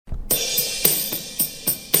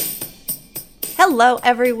Hello,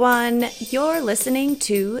 everyone. You're listening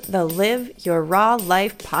to the Live Your Raw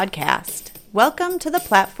Life podcast. Welcome to the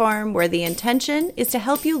platform where the intention is to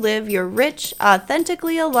help you live your rich,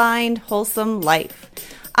 authentically aligned, wholesome life.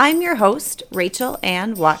 I'm your host, Rachel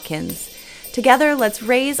Ann Watkins. Together, let's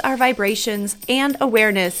raise our vibrations and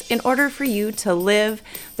awareness in order for you to live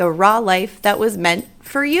the raw life that was meant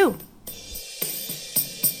for you.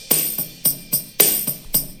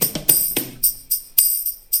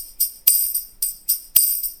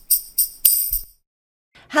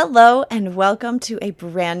 Hello and welcome to a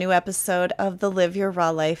brand new episode of the Live Your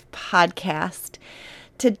Raw Life podcast.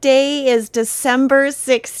 Today is December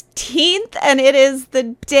 16th and it is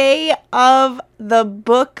the day of the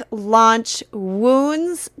book launch,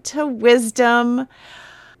 Wounds to Wisdom.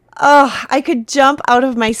 Oh, I could jump out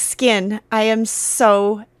of my skin. I am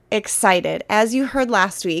so excited. As you heard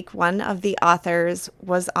last week, one of the authors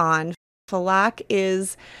was on. Falak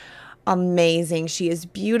is amazing. She is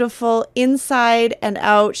beautiful inside and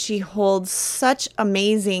out. She holds such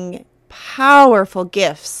amazing, powerful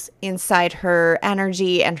gifts inside her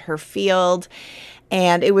energy and her field.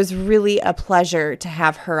 And it was really a pleasure to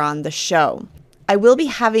have her on the show. I will be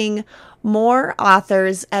having more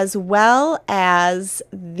authors as well as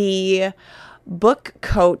the book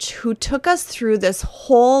coach who took us through this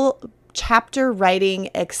whole chapter writing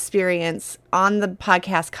experience on the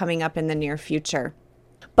podcast coming up in the near future.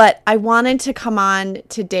 But I wanted to come on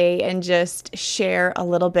today and just share a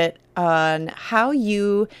little bit on how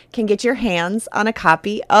you can get your hands on a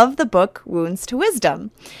copy of the book, Wounds to Wisdom.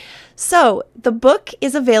 So the book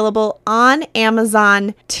is available on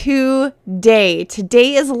Amazon today.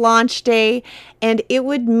 Today is launch day, and it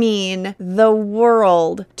would mean the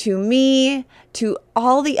world to me, to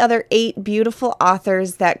all the other 8 beautiful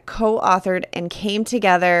authors that co-authored and came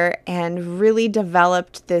together and really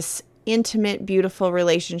developed this intimate, beautiful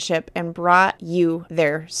relationship and brought you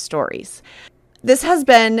their stories. This has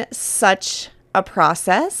been such a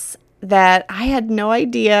process that I had no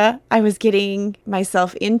idea I was getting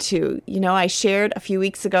myself into. You know, I shared a few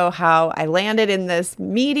weeks ago how I landed in this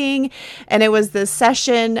meeting, and it was this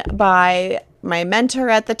session by my mentor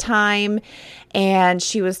at the time, and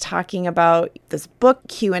she was talking about this book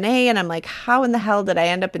Q&A, and I'm like, how in the hell did I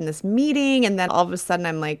end up in this meeting? And then all of a sudden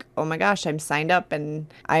I'm like, oh my gosh, I'm signed up and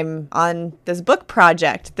I'm on this book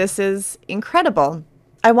project. This is incredible.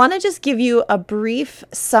 I want to just give you a brief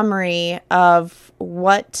summary of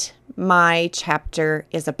what my chapter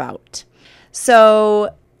is about.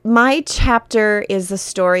 So my chapter is a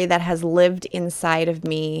story that has lived inside of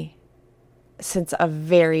me since a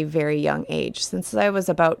very, very young age, since I was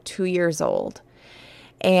about 2 years old.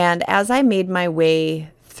 And as I made my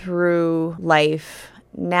way through life,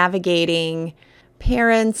 navigating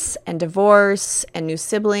parents and divorce and new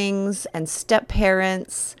siblings and step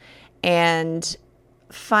parents and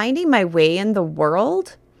finding my way in the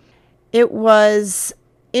world, it was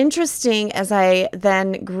interesting as I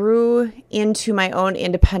then grew into my own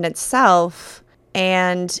independent self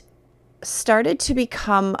and started to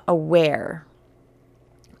become aware.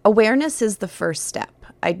 Awareness is the first step.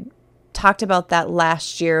 I talked about that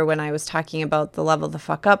last year when I was talking about the Level the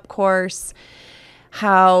Fuck Up course,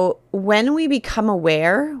 how when we become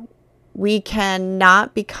aware, we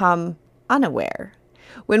cannot become unaware.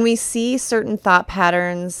 When we see certain thought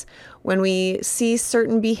patterns, when we see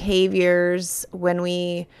certain behaviors, when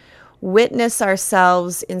we witness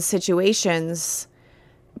ourselves in situations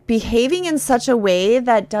behaving in such a way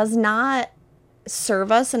that does not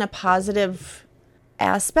serve us in a positive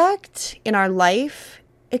aspect in our life,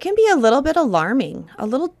 it can be a little bit alarming, a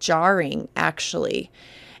little jarring, actually.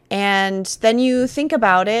 And then you think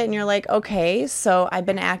about it and you're like, okay, so I've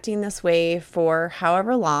been acting this way for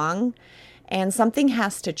however long, and something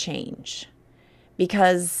has to change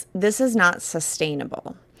because this is not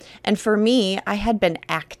sustainable. And for me, I had been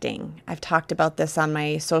acting. I've talked about this on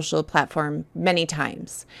my social platform many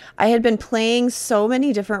times. I had been playing so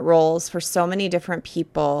many different roles for so many different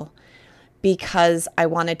people because I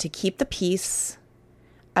wanted to keep the peace.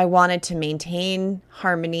 I wanted to maintain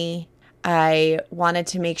harmony. I wanted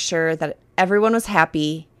to make sure that everyone was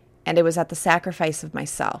happy, and it was at the sacrifice of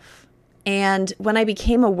myself. And when I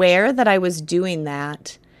became aware that I was doing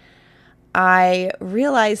that, I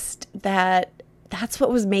realized that that's what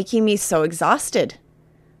was making me so exhausted.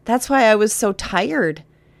 That's why I was so tired.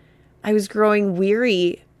 I was growing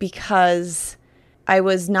weary because I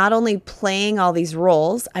was not only playing all these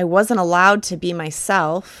roles, I wasn't allowed to be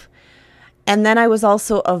myself. And then I was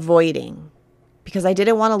also avoiding because I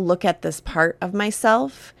didn't want to look at this part of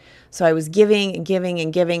myself. So I was giving and giving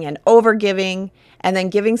and giving and over giving and then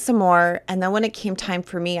giving some more. And then when it came time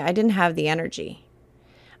for me, I didn't have the energy.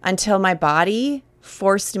 until my body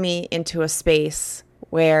forced me into a space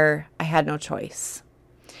where I had no choice.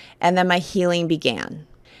 And then my healing began,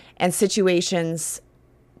 and situations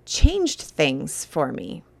changed things for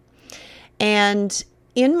me. And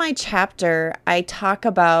in my chapter, I talk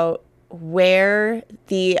about where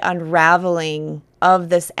the unraveling of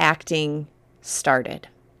this acting started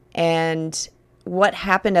and what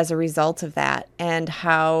happened as a result of that, and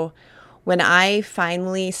how when I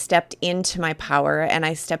finally stepped into my power and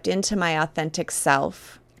I stepped into my authentic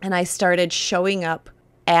self and I started showing up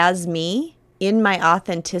as me in my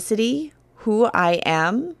authenticity, who I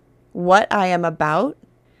am, what I am about,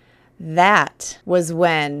 that was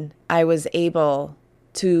when I was able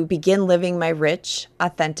to begin living my rich,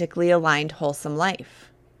 authentically aligned, wholesome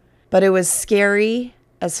life. But it was scary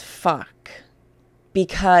as fuck,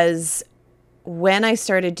 because when I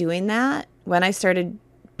started doing that, when I started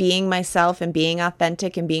being myself and being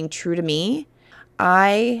authentic and being true to me,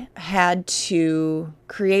 I had to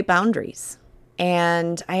create boundaries.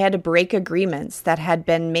 And I had to break agreements that had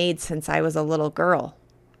been made since I was a little girl,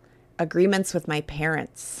 agreements with my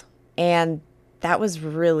parents. And that was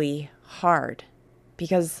really hard,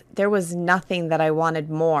 because there was nothing that I wanted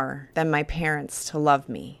more than my parents to love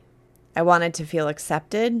me. I wanted to feel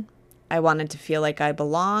accepted. I wanted to feel like I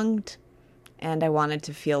belonged, and I wanted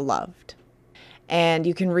to feel loved. And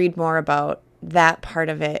you can read more about that part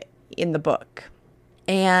of it in the book.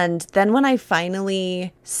 And then when I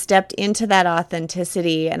finally stepped into that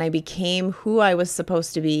authenticity and I became who I was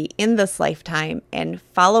supposed to be in this lifetime and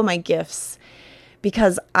follow my gifts,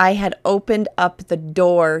 because I had opened up the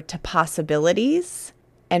door to possibilities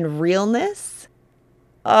and realness,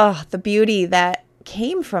 the beauty that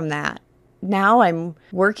came from that. Now I'm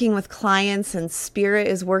working with clients and spirit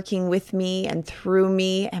is working with me and through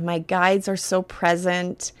me, and my guides are so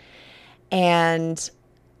present, and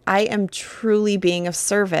I am truly being of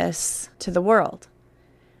service to the world.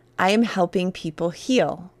 I am helping people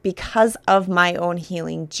heal because of my own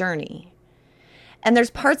healing journey. And there's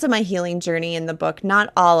parts of my healing journey in the book,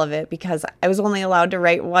 not all of it, because I was only allowed to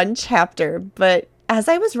write one chapter. But as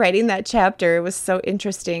I was writing that chapter, it was so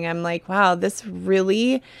interesting. I'm like, wow, this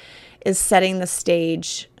really is setting the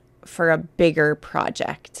stage for a bigger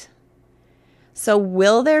project. So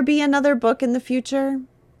will there be another book in the future?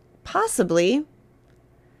 Possibly.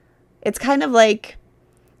 It's kind of like,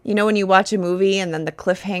 you know, when you watch a movie and then the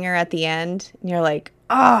cliffhanger at the end, and you're like,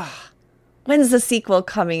 when's the sequel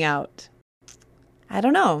coming out? I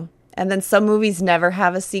don't know. And then some movies never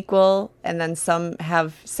have a sequel, and then some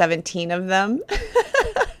have 17 of them.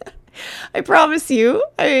 I promise you,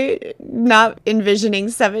 I'm not envisioning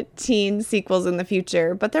 17 sequels in the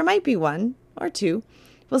future, but there might be one or two.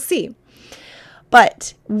 We'll see.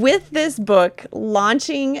 But with this book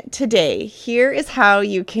launching today, here is how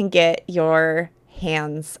you can get your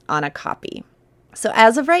hands on a copy. So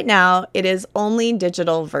as of right now, it is only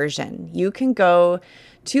digital version. You can go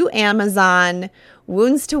to Amazon,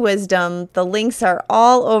 Wounds to Wisdom. The links are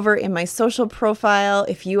all over in my social profile.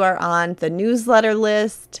 If you are on the newsletter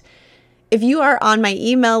list, if you are on my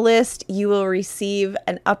email list, you will receive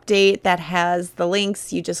an update that has the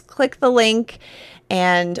links. You just click the link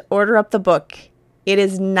and order up the book. It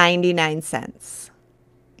is 99 cents.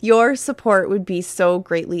 Your support would be so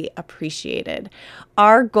greatly appreciated.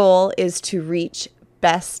 Our goal is to reach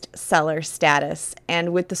bestseller status.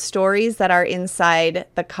 And with the stories that are inside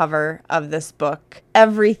the cover of this book,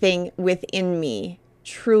 everything within me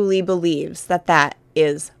truly believes that that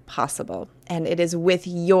is possible. And it is with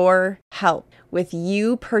your help, with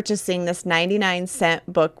you purchasing this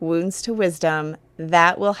 99-cent book, Wounds to Wisdom,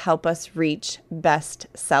 that will help us reach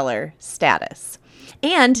bestseller status.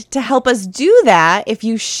 And to help us do that, if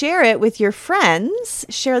you share it with your friends,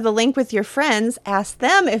 share the link with your friends, ask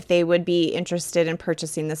them if they would be interested in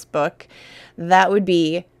purchasing this book, that would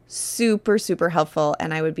be super, super helpful,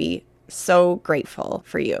 and I would be so grateful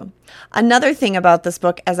for you. Another thing about this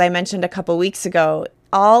book, as I mentioned a couple weeks ago,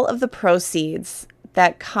 all of the proceeds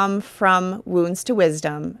that come from Wounds to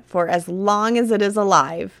Wisdom, for as long as it is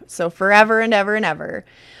alive, so forever and ever and ever,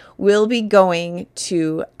 will be going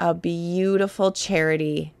to a beautiful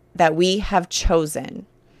charity that we have chosen.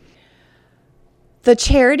 The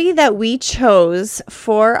charity that we chose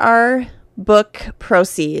for our book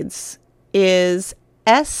proceeds is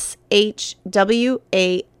SHWAS,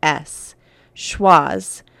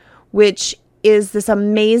 Schwaz, which is this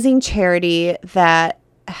amazing charity that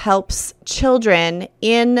helps children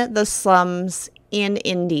in the slums in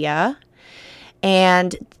India.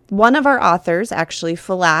 And one of our authors, actually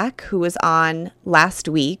Falak, who was on last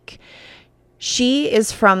week, she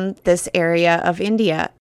is from this area of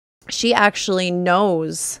India. She actually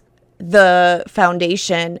knows the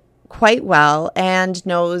foundation quite well and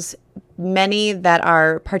knows many that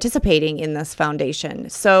are participating in this foundation.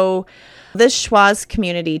 So this Schwaz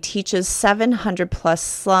community teaches 700 plus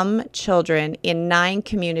slum children in 9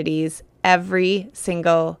 communities every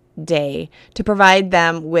single day to provide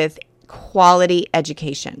them with quality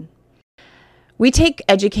education. We take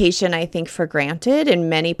education, I think, for granted in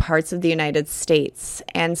many parts of the United States.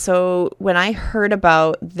 And so when I heard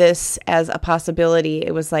about this as a possibility,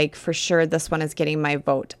 it was like, for sure, this one is getting my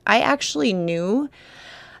vote. I actually knew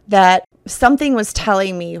that something was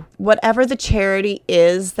telling me, whatever the charity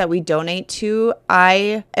is that we donate to,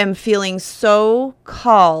 I am feeling so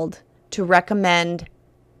called to recommend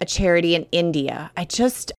a charity in India. I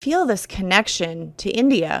just feel this connection to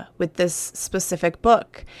India with this specific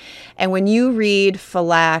book. And when you read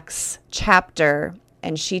Falak's chapter,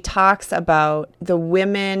 and she talks about the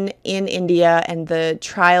women in India and the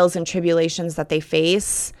trials and tribulations that they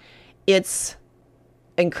face, it's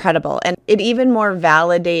incredible. And it even more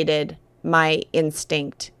validated my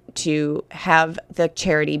instinct to have the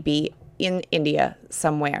charity be in India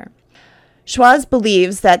somewhere. Schwaz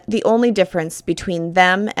believes that the only difference between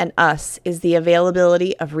them and us is the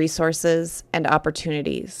availability of resources and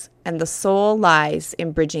opportunities, and the soul lies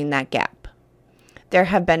in bridging that gap. There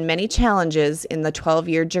have been many challenges in the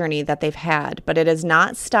 12-year journey that they've had, but it is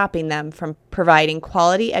not stopping them from providing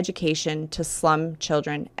quality education to slum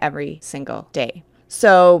children every single day.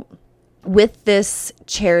 So with this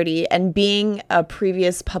charity and being a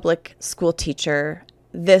previous public school teacher,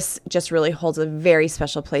 this just really holds a very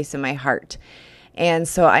special place in my heart. And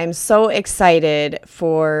so I'm so excited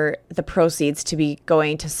for the proceeds to be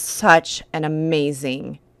going to such an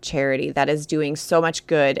amazing charity that is doing so much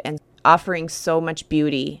good and offering so much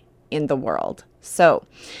beauty in the world. So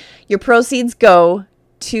your proceeds go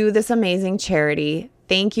to this amazing charity.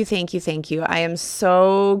 Thank you, thank you, thank you. I am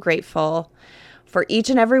so grateful for each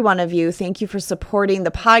and every one of you. Thank you for supporting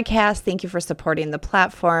the podcast. Thank you for supporting the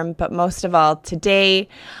platform. But most of all, today,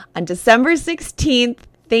 on December 16th,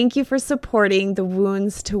 thank you for supporting the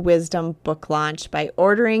Wounds to Wisdom book launch by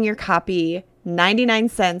ordering your copy, 99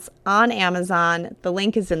 cents on Amazon. The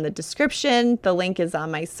link is in the description. The link is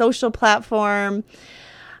on my social platform.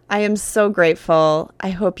 I am so grateful. I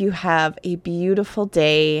hope you have a beautiful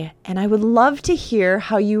day. And I would love to hear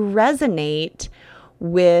how you resonate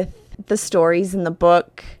with the stories in the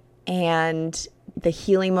book and the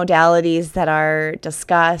healing modalities that are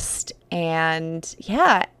discussed. And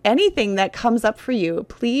yeah, anything that comes up for you,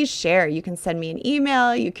 please share. You can send me an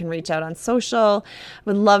email. You can reach out on social. I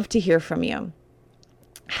would love to hear from you.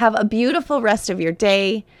 Have a beautiful rest of your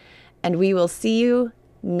day, and we will see you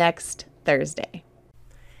next Thursday.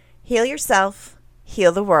 Heal yourself,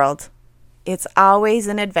 heal the world. It's always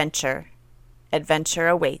an adventure. Adventure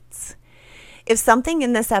awaits. If something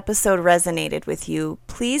in this episode resonated with you,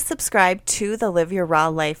 please subscribe to the Live Your Raw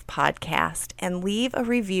Life podcast and leave a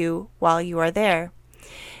review while you are there.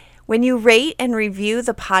 When you rate and review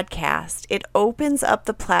the podcast, it opens up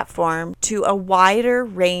the platform to a wider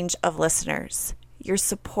range of listeners. Your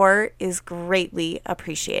support is greatly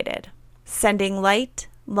appreciated. Sending light,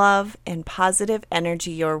 love, and positive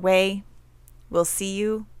energy your way. We'll see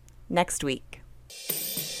you next week.